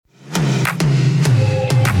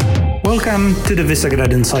Welcome to the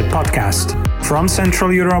Visegrad Insight podcast from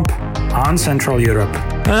Central Europe on Central Europe.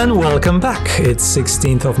 And welcome back. It's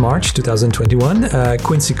 16th of March 2021.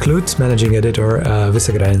 Quincy Klut, managing editor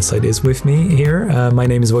Visegrad Insight, is with me here. My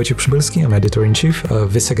name is Wojciech Przybylski. I'm editor-in-chief of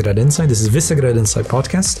Visegrad Insight. This is Visegrad Insight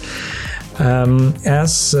podcast.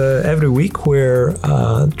 As every week, we're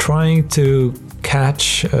trying to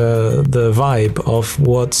catch the vibe of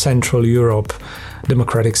what Central Europe,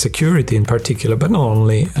 democratic security in particular, but not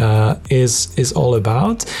only, is all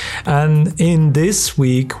about. And in this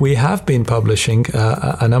week, we have been publishing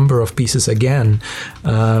a number of pieces again,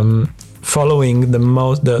 following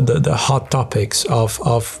the hot topics of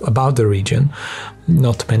about the region.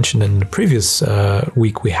 Not to mention in the previous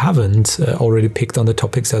week, we haven't already picked on the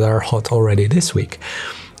topics that are hot already this week.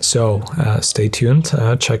 So stay tuned,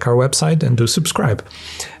 check our website and do subscribe.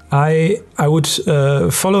 I would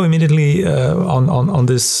follow immediately on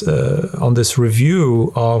this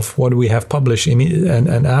review of what we have published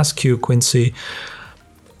and ask you, Quincy,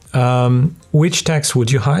 which texts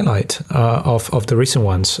would you highlight of the recent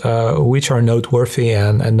ones, which are noteworthy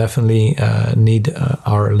and definitely need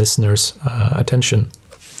our listeners' attention?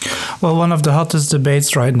 Well, one of the hottest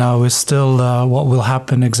debates right now is still what will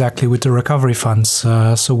happen exactly with the recovery funds.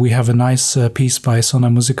 So we have a nice piece by Sona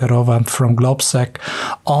Muzikarova from Globsec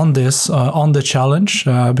on this, on the challenge,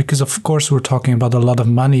 because of course we're talking about a lot of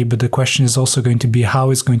money, but the question is also going to be how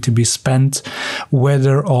it's going to be spent,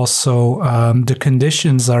 whether also the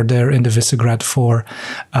conditions are there in the Visegrad for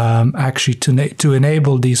actually to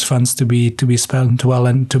enable these funds to be spent well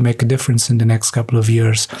and to make a difference in the next couple of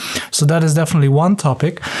years. So that is definitely one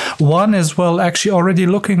topic. One is, well, actually already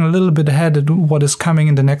looking a little bit ahead at what is coming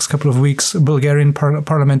in the next couple of weeks, Bulgarian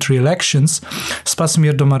parliamentary elections.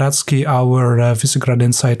 Spasimir Domoradsky, our Visegrad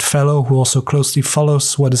Insight fellow, who also closely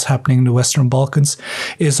follows what is happening in the Western Balkans,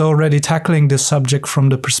 is already tackling this subject from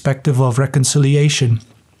the perspective of reconciliation.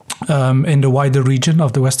 In the wider region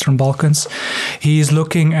of the Western Balkans. He is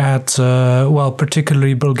looking at,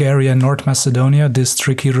 particularly Bulgaria and North Macedonia, this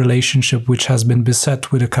tricky relationship which has been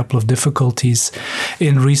beset with a couple of difficulties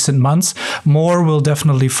in recent months. More will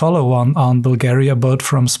definitely follow on Bulgaria, both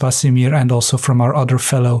from Spasimir and also from our other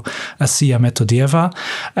fellow, Asiya Metodieva.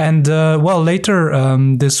 And, later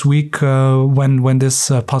this week, when this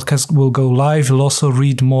podcast will go live, you'll also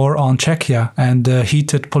read more on Czechia and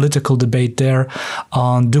heated political debate there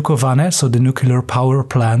on Dukovany, so the nuclear power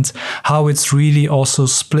plant, how it's really also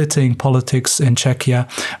splitting politics in Czechia,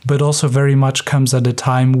 but also very much comes at a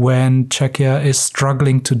time when Czechia is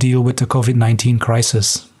struggling to deal with the COVID-19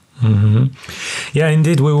 crisis. Mm-hmm. Yeah,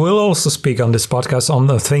 indeed. We will also speak on this podcast on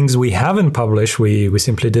the things we haven't published. We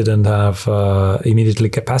simply didn't have immediately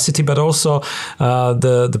capacity, but also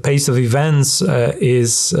the pace of events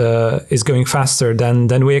is going faster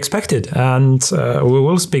than we expected. And we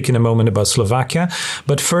will speak in a moment about Slovakia.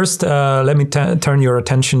 But first, let me turn your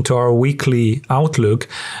attention to our weekly outlook,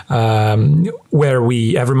 where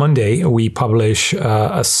every Monday we publish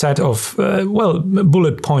a set of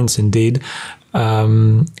bullet points indeed.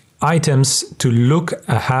 Items to look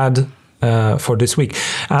ahead for this week.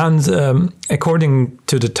 And according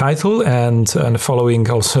to the title and following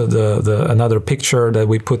also the another picture that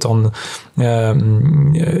we put on,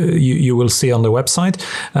 you will see on the website.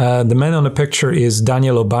 The man on the picture is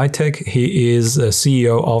Daniel Obajtek. He is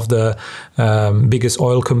CEO of the biggest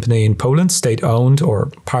oil company in Poland, state-owned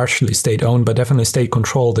or partially state-owned, but definitely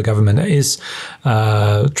state-controlled. The government is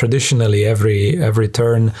traditionally every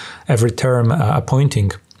term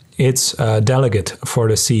appointing its delegate for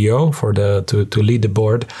the CEO to lead the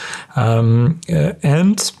board, and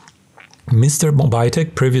Mr.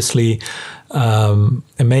 Obajtek, previously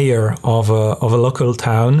a mayor of a local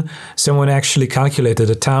town. Someone actually calculated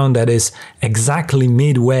a town that is exactly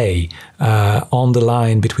midway on the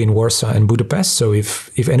line between Warsaw and Budapest. So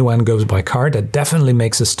if anyone goes by car, that definitely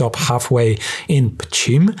makes a stop halfway in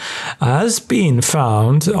Pcim, has been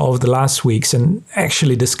found over the last weeks, and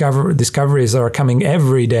actually discoveries are coming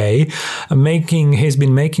every day. He's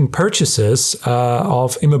been making purchases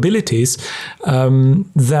of immobilities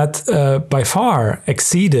that by far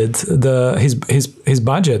exceeded his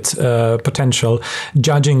budget potential,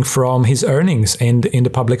 judging from his earnings in the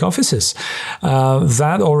public offices.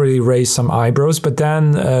 That already raised some eyebrows, but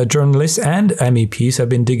then journalists and MEPs have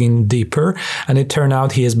been digging deeper, and it turned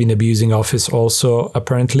out he has been abusing office also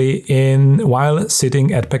apparently while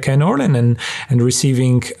sitting at PKN Orlen and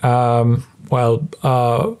receiving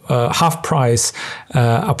half-price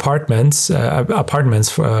apartments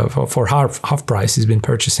for half price he's been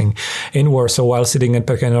purchasing in Warsaw while sitting at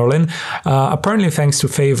PKN Orlen. Apparently, thanks to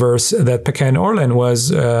favors that PKN Orlen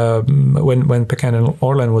was when PKN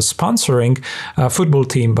Orlen was sponsoring a football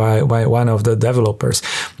team by one of the developers.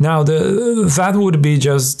 Now, that would be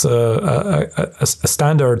just a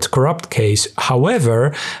standard corrupt case.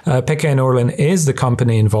 However, PKN Orlen is the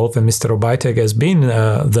company involved, and Mr. Obajtek has been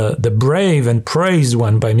the brave and praised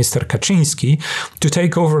one by Mr. Kaczynski to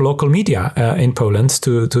take over local media in Poland,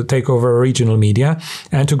 to take over regional media,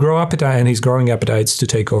 and to grow appetite, and his growing appetites to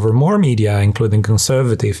take over more media, including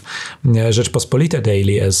conservative Rzeczpospolita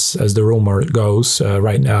Daily, as the rumor goes.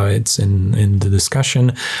 Right now, it's in the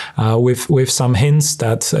discussion with some hints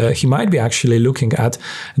that he might be actually looking at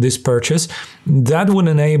this purchase. That would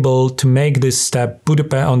enable to make this step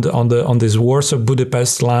Budapest on this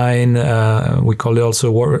Warsaw-Budapest line. We call it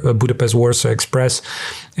also Budapest-Warsaw Express,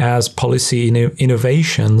 as policy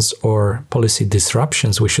innovations or policy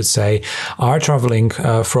disruptions, we should say, are traveling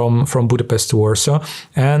from Budapest to Warsaw,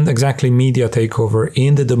 and exactly media takeover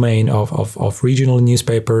in the domain of regional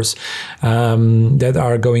newspapers that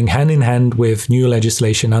are going hand in hand with new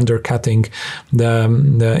legislation undercutting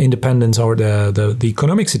the independence or the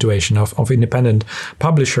economic situation of independent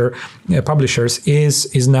publishers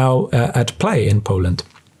is now at play in Poland.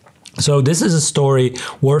 So this is a story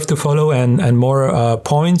worth to follow, and more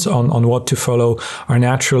points on what to follow are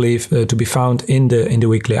naturally to be found in the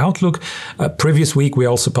weekly outlook. Previous week we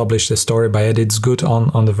also published a story by Edith Zgut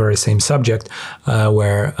on the very same subject,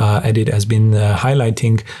 where Edith has been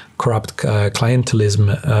highlighting corrupt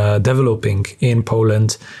clientelism developing in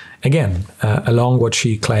Poland. Again, along what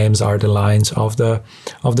she claims are the lines of the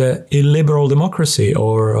illiberal democracy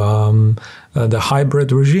or the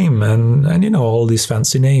hybrid regime, and all these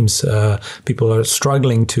fancy names. People are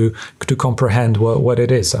struggling to comprehend what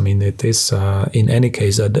it is. I mean, it is in any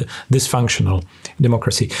case a dysfunctional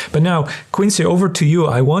democracy. But now, Quincy, over to you.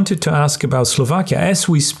 I wanted to ask about Slovakia. As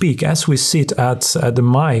we speak, as we sit at the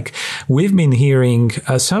mic, we've been hearing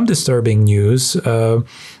some disturbing news.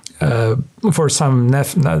 For some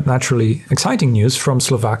naturally exciting news from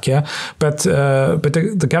Slovakia, but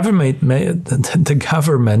the government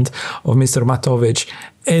of Mr. Matović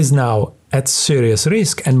is now at serious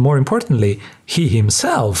risk, and more importantly, he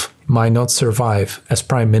himself might not survive as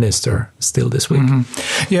prime minister still this week.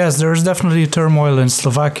 Mm-hmm. Yes, there's definitely turmoil in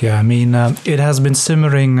Slovakia. I mean, it has been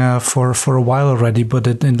simmering for a while already, but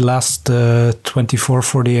in the last 24,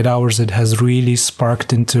 48 hours, it has really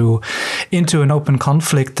sparked into an open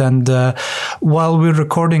conflict. And while we're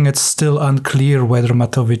recording, it's still unclear whether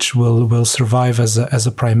Matović will survive as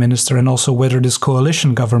a prime minister, and also whether this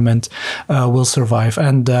coalition government will survive.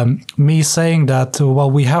 And me saying that, well,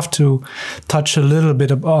 we have to touch a little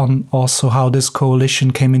bit on also how this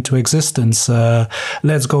coalition came into existence.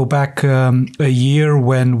 Let's go back a year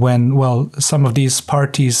when some of these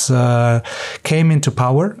parties came into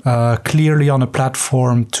power, clearly on a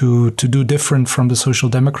platform to do different from the Social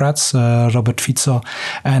Democrats, Robert Fico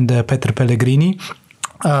and Petr Pellegrini.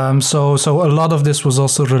 So a lot of this was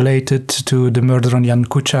also related to the murder on Jan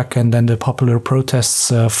Kuciak and then the popular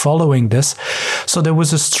protests following this. So there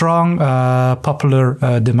was a strong popular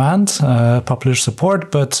demand, popular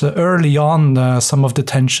support, but early on some of the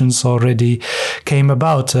tensions already came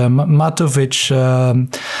about. Matović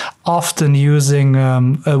often using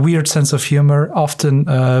a weird sense of humor, often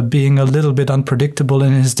being a little bit unpredictable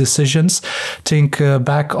in his decisions. Think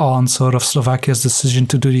back on sort of Slovakia's decision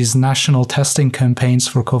to do these national testing campaigns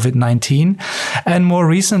for COVID-19. And more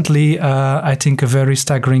recently, I think a very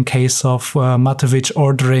staggering case of Matović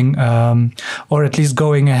ordering, or at least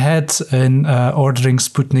going ahead in ordering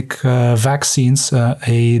Sputnik vaccines,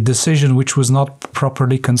 a decision which was not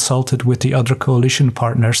properly consulted with the other coalition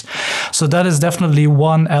partners. So that is definitely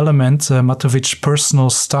one element, Matović's personal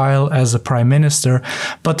style as a prime minister.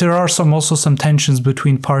 But there are also some tensions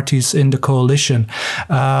between parties in the coalition.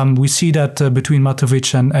 We see that between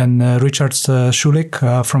Matović and Richard Sulik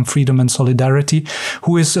from Freedom and Solidarity,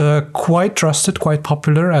 who is quite trusted, quite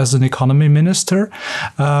popular as an economy minister.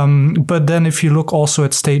 But then if you look also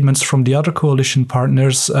at statements from the other coalition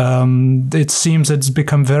partners, it seems it's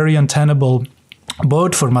become very untenable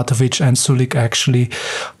both for Matović and Sulik actually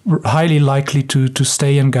highly likely to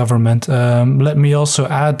stay in government. Let me also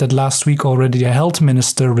add that last week already the health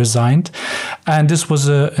minister resigned, and this was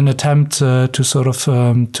an attempt to sort of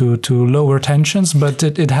to lower tensions, but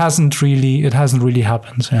it hasn't really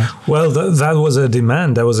happened. Yeah. Well, that was a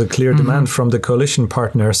demand. That was a clear demand from the coalition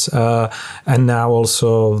partners, and now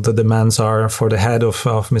also the demands are for the head of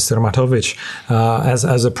Mr. Matović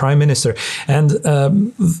as a prime minister. And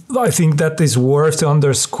I think that is worth to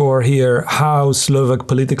underscore here how Slovak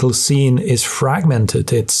political scene is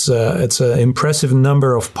fragmented. It's an impressive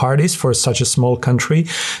number of parties for such a small country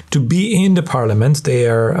to be in the parliament.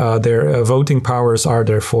 Their voting powers are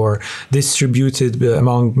therefore distributed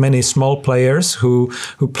among many small players who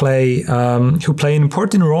play an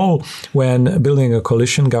important role when building a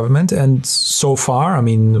coalition government. And so far, I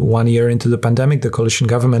mean, 1 year into the pandemic, the coalition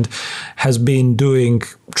government has been doing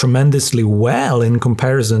tremendously well in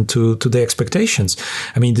comparison to the expectations.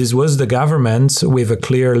 I mean, this was the government with a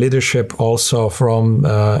clear leadership also from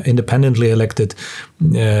independently elected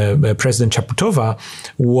President Chaputova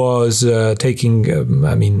was taking,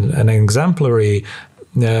 an exemplary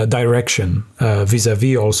direction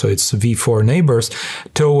vis-a-vis also its V4 neighbors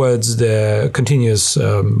towards the continuous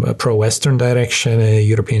pro-Western direction,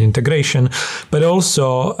 European integration, but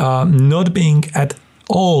also not being at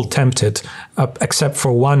all tempted, except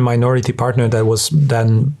for one minority partner that was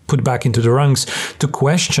then put back into the ranks, to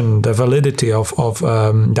question the validity of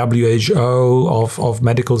WHO, of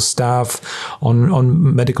medical staff,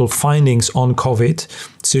 on medical findings on COVID.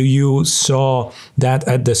 So you saw that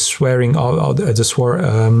at the swearing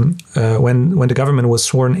when the government was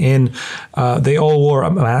sworn in, they all wore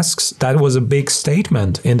masks. That was a big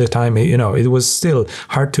statement in the time. You know, it was still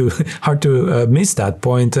hard to miss that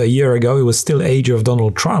point. A year ago, it was still age of Donald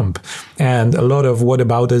Trump, and a lot of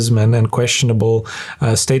whataboutism and questionable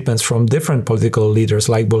statements from different political leaders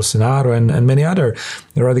like Bolsonaro and many other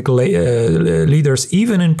radical leaders,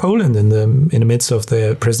 even in Poland in the midst of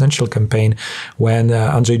the presidential campaign, when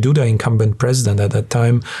Andrzej Duda, incumbent president at that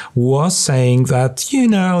time, was saying that,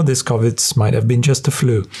 this COVID might have been just a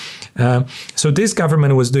flu. So this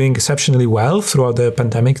government was doing exceptionally well throughout the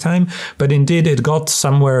pandemic time, but indeed it got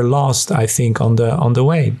somewhere lost, I think, on the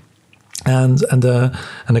way. And the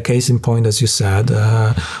case in point, as you said,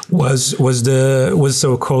 was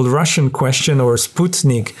so-called Russian question, or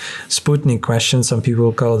Sputnik question. Some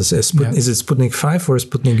people call it is it Sputnik 5 or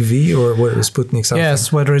Sputnik V, or what is Sputnik something?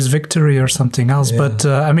 Yes, whether it's Victory or something else. Yeah. But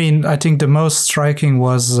I think the most striking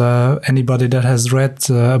was anybody that has read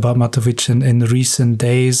about Matović in recent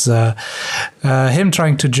days, him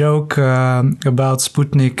trying to joke about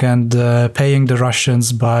Sputnik and paying the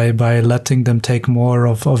Russians by letting them take more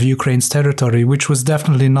of Ukraine's territory, which was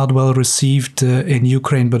definitely not well received in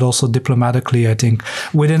Ukraine, but also diplomatically, I think.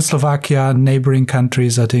 Within Slovakia, neighboring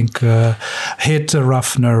countries, I think, hit a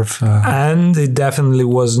rough nerve. And it definitely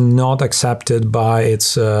was not accepted by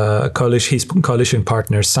its coalition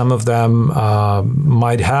partners. Some of them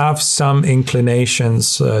might have some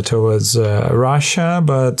inclinations towards Russia,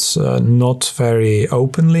 but not very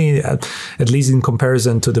openly, at least in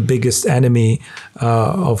comparison to the biggest enemy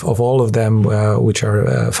of all of them, which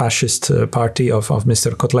are fascist party of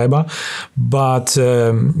Mr. Kotleba, but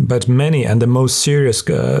many and the most serious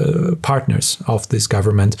partners of this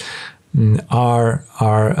government are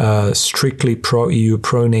strictly pro-EU,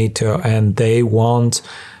 pro-NATO, and they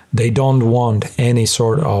don't want any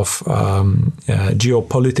sort of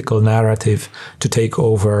geopolitical narrative to take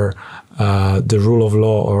over the rule of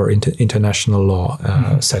law or international law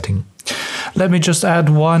setting. Let me just add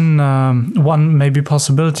one maybe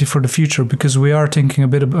possibility for the future, because we are thinking a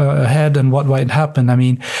bit ahead and what might happen. I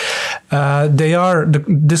mean,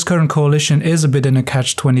 this current coalition is a bit in a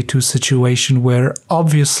catch-22 situation where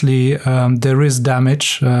obviously there is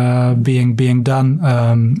damage being done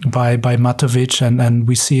by Matović, and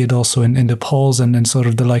we see it also in the polls and in sort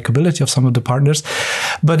of the likability of some of the partners.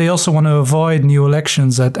 But they also want to avoid new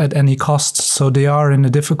elections at any cost. So they are in a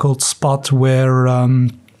difficult spot where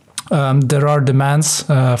there are demands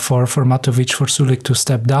for Matović, for Sulik to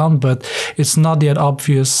step down, but it's not yet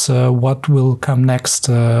obvious what will come next,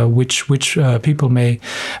 which people may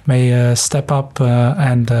step up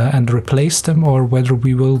and replace them, or whether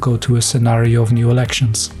we will go to a scenario of new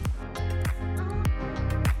elections.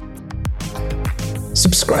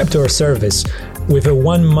 Subscribe to our service with a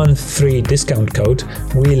 1-month free discount code,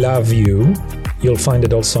 We Love You. You'll find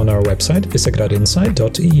it also on our website,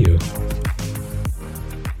 visegradinsight.eu.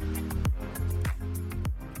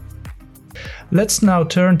 Let's now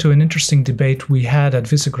turn to an interesting debate we had at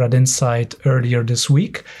Visegrad Insight earlier this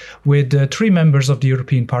week with three members of the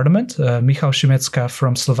European Parliament, Michal Šimečka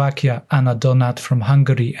from Slovakia, Anna Donat from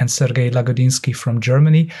Hungary, and Sergej Lagodinsky from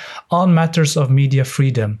Germany, on matters of media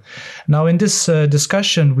freedom. Now, in this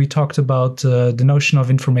discussion, we talked about the notion of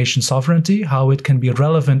information sovereignty, how it can be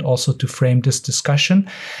relevant also to frame this discussion,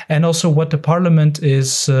 and also what the Parliament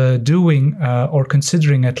is doing, or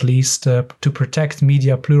considering at least, to protect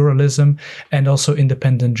media pluralism and also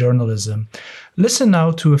independent journalism. Listen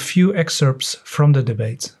now to a few excerpts from the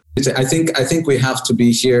debate. I think we have to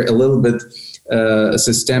be here a little bit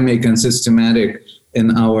systemic and systematic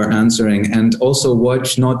in our answering, and also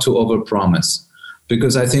watch not to overpromise.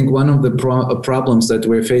 Because I think one of the problems that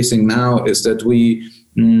we're facing now is that we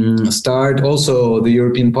start also the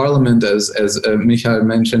European Parliament, as Michal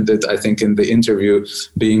mentioned it, I think in the interview,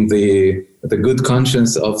 being the good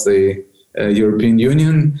conscience of the European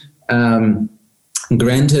Union.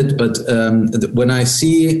 Granted, but when I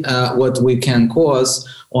see what we can cause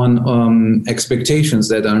on expectations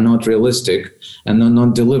that are not realistic and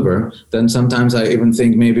not deliver, then sometimes I even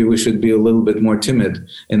think maybe we should be a little bit more timid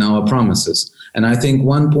in our promises. And I think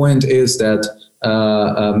one point is that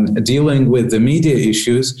dealing with the media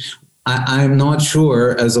issues, I'm not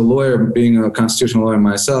sure, as a lawyer, being a constitutional lawyer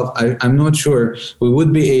myself, I'm not sure we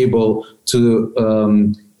would be able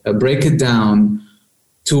to break it down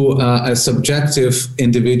to a subjective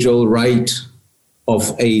individual right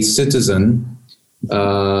of a citizen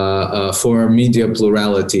for media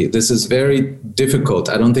plurality. This is very difficult.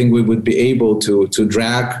 I don't think we would be able to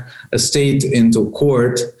drag a state into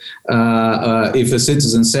court if a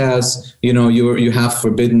citizen says, you have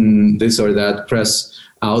forbidden this or that press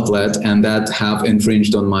outlet and that have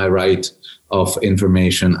infringed on my right of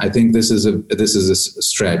information. I think this is a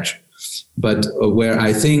stretch. But where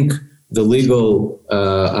I think the legal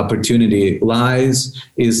opportunity lies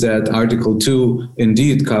is that Article 2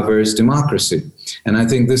 indeed covers democracy. And I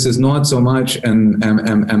think this is not so much a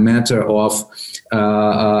matter of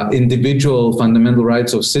individual fundamental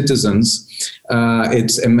rights of citizens.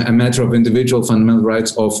 It's a matter of individual fundamental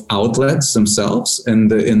rights of outlets themselves in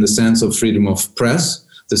the sense of freedom of press.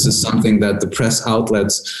 This is something that the press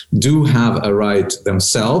outlets do have a right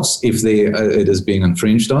themselves if it is being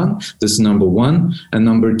infringed on. This is number one. And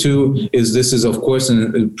number two is this is, of course,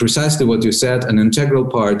 precisely what you said, an integral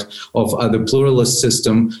part of the pluralist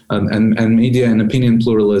system and media and opinion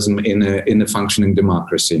pluralism in a functioning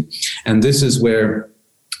democracy. And this is where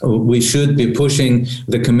we should be pushing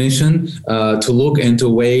the Commission to look into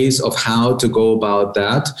ways of how to go about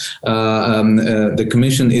that. The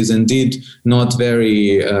Commission is indeed not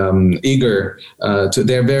very eager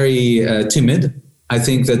they're very timid. I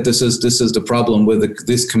think that this is the problem with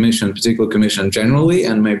this commission, particular commission generally,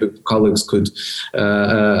 and maybe colleagues could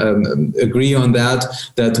agree on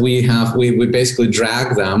that we basically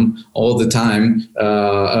drag them all the time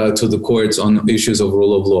to the courts on issues of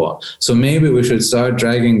rule of law. So maybe we should start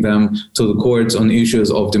dragging them to the courts on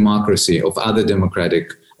issues of democracy, of other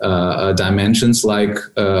democratic dimensions like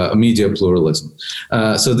media pluralism.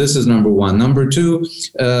 So this is number one. Number two,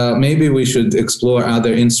 maybe we should explore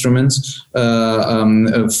other instruments.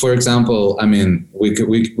 For example, I mean,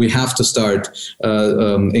 we have to start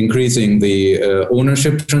increasing the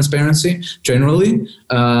ownership transparency generally,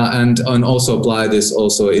 and also apply this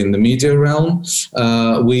also in the media realm.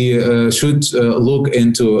 We should look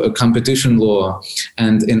into a competition law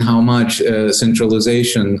and in how much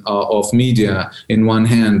centralization of media in one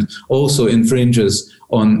hand also infringes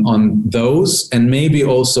on those, and maybe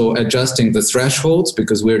also adjusting the thresholds,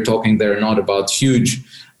 because we're talking there not about huge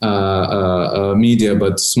media,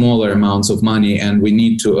 but smaller amounts of money, and we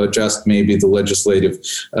need to adjust maybe the legislative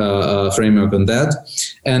framework on that.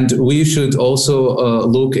 And we should also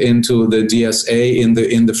look into the DSA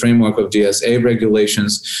in the framework of DSA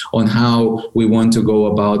regulations on how we want to go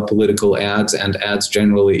about political ads and ads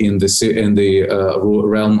generally in the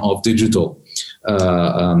realm of digital.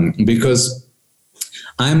 Because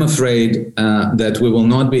I'm afraid that we will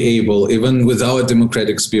not be able, even with our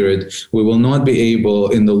democratic spirit, we will not be able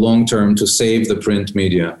in the long term to save the print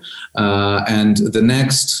media. And the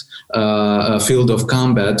next field of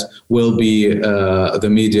combat will be the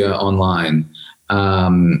media online.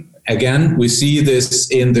 Again, we see this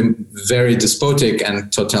in the very despotic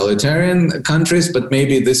and totalitarian countries, but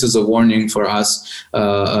maybe this is a warning for us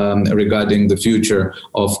regarding the future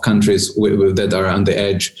of countries that are on the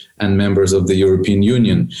edge and members of the European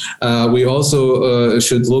Union. We also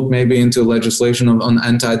should look maybe into legislation on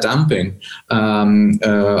anti-dumping,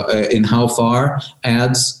 in how far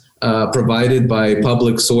ads provided by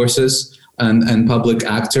public sources and public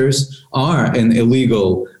actors are an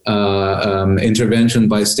illegal intervention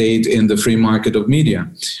by state in the free market of media.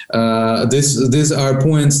 These are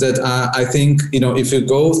points that I think, if you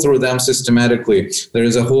go through them systematically, there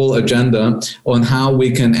is a whole agenda on how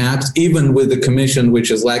we can act, even with the commission,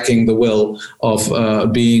 which is lacking the will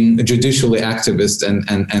of being judicially activist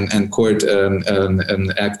and court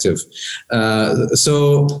active.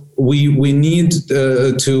 So we need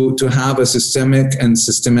to have a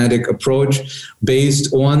systematic approach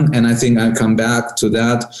based on, and I think I'll come back to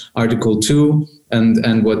that, Article 2,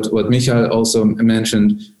 and what Michal also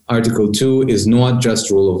mentioned. Article 2 is not just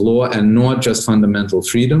rule of law and not just fundamental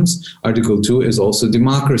freedoms. Article 2 is also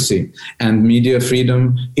democracy, and media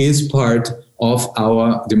freedom is part of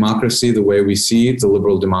our democracy, the way we see it, the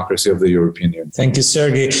liberal democracy of the European Union. Thank you,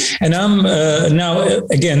 Sergey. And I'm now,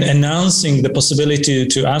 again, announcing the possibility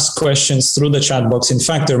to ask questions through the chat box. In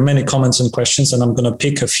fact, there are many comments and questions, and I'm going to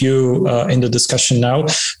pick a few in the discussion now.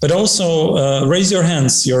 But also raise your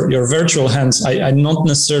hands, your virtual hands. I not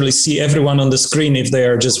necessarily see everyone on the screen if they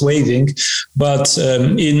are just waving, but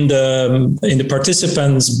in the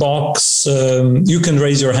participants box, you can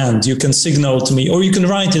raise your hand. You can signal to me, or you can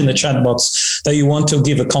write in the chat box that you want to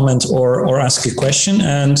give a comment or ask a question.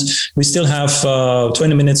 And we still have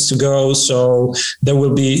 20 minutes to go, so there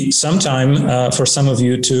will be some time for some of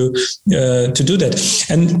you to do that.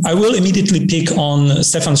 And I will immediately pick on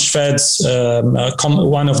Stefan Šved's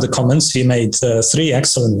one of the comments. He made 3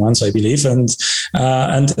 excellent ones, I believe, and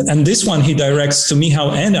this one he directs to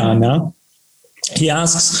Michal and Anna. He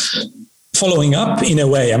asks, following up in a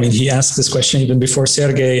way, I mean, he asked this question even before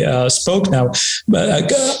Sergey spoke now,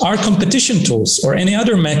 are competition tools or any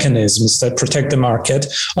other mechanisms that protect the market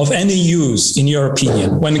of any use, in your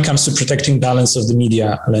opinion, when it comes to protecting balance of the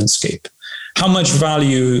media landscape? How much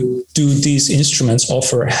value do these instruments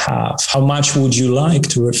have? How much would you like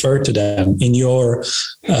to refer to them in your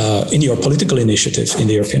political initiative in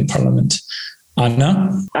the European Parliament? Anna?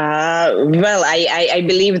 Well, I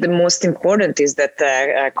believe the most important is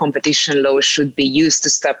that competition law should be used to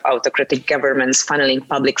stop autocratic governments funneling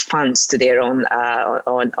public funds to their own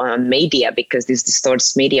on media, because this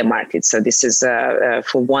distorts media markets. So this is,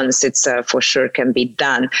 for once, it's for sure can be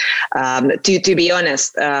done. To be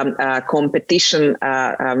honest, competition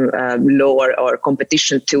law or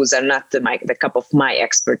competition tools are not the cup of my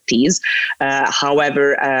expertise.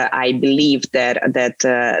 However, I believe that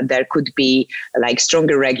there could be like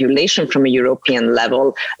stronger regulation from a European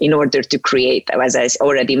level in order to create, as I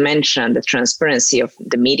already mentioned, the transparency of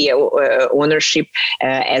the media ownership,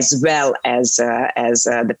 as well as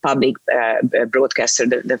the public broadcaster,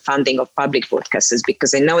 the funding of public broadcasters,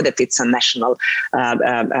 because I know that it's a national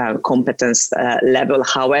competence level.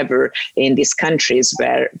 However, in these countries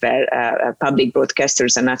where public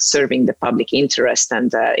broadcasters are not serving the public interest,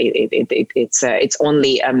 and it's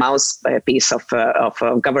only a mouthpiece of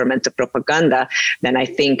governmental propaganda, then I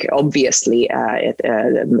think obviously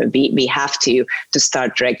we have to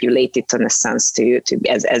start regulate it in a sense to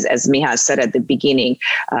as Michal said at the beginning,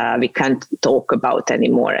 we can't talk about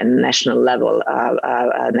anymore at national level,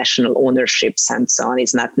 national ownerships and so on.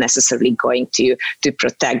 It's not necessarily going to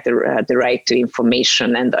protect the right to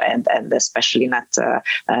information and especially not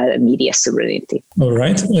media sovereignty. All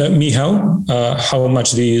right, Michal, how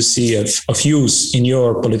much do you see of use in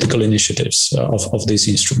your political initiatives of these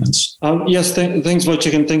instruments? Yes, thanks,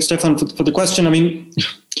 Wojciech, and thanks, Stefan, for the question. I mean,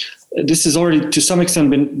 this has already to some extent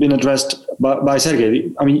been addressed by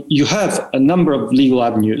Sergey. I mean, you have a number of legal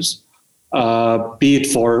avenues, be it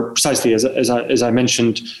for precisely, as I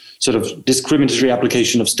mentioned, sort of discriminatory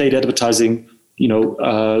application of state advertising,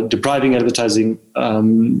 depriving advertising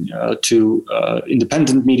to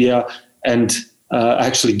independent media, and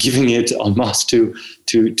actually giving it en masse to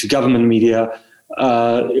government media.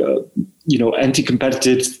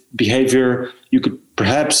 Anti-competitive behavior. You could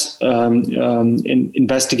perhaps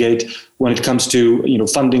investigate when it comes to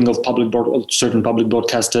funding of certain public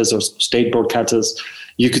broadcasters or state broadcasters.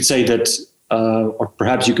 You could say that, or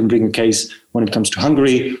perhaps you can bring a case when it comes to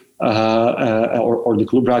Hungary or the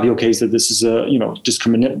Klub Radio case, that this is a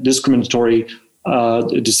discriminatory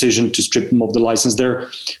decision to strip them of the license. There,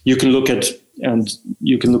 you can look at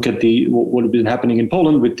what has been happening in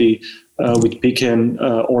Poland with PKN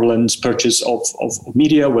Orlen's purchase of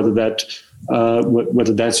media, whether that's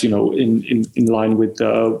in line with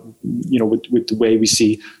with the way we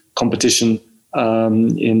see competition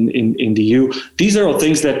in the EU. These are all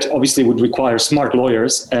things that obviously would require smart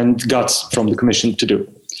lawyers and guts from the Commission to do.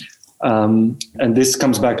 And this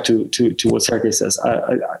comes back to what Sergey says.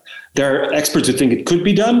 There are experts who think it could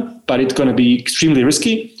be done, but it's going to be extremely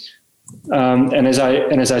risky. And as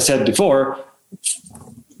I said before,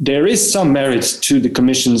 there is some merit to the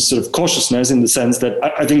Commission's sort of cautiousness, in the sense that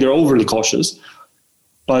I think they're overly cautious.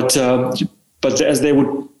 But as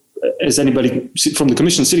anybody from the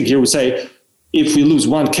Commission sitting here would say, if we lose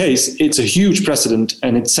one case, it's a huge precedent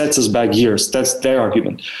and it sets us back years. That's their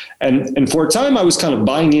argument. And for a time, I was kind of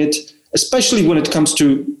buying it, especially when it comes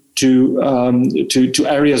to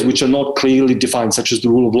areas which are not clearly defined, such as the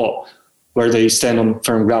rule of law, where they stand on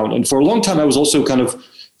firm ground. And for a long time, I was also kind of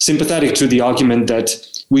sympathetic to the argument that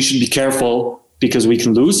we should be careful because we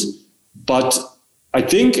can lose. But I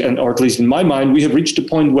think, or at least in my mind, we have reached a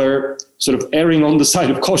point where sort of erring on the side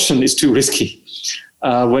of caution is too risky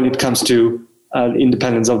when it comes to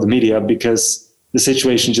independence of the media, because the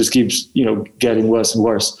situation just keeps, getting worse and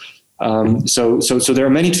worse. So there are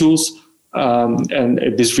many tools, and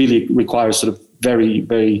this really requires sort of very,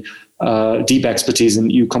 very deep expertise in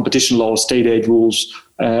EU competition law, state aid rules,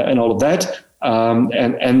 and all of that.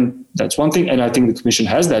 And that's one thing. And I think the Commission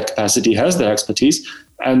has that capacity, has that expertise,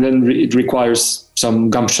 and then it requires some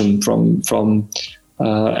gumption from.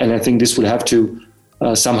 And I think this would have to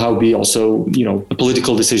somehow be also, a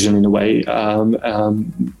political decision in a way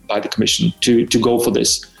by the Commission to go for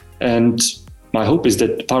this. And my hope is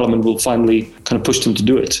that Parliament will finally kind of push them to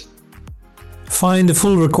do it. Find the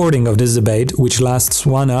full recording of this debate, which lasts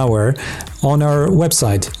 1 hour, on our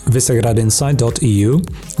website, visegradinsight.eu.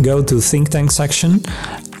 Go to Think Tank section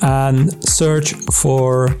and search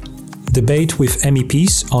for debate with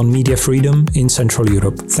MEPs on media freedom in Central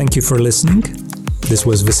Europe. Thank you for listening. This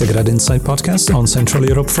was Visegrad Insight podcast on Central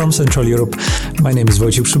Europe from Central Europe. My name is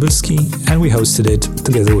Wojciech Przybylski and we hosted it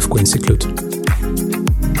together with Quincy Clute.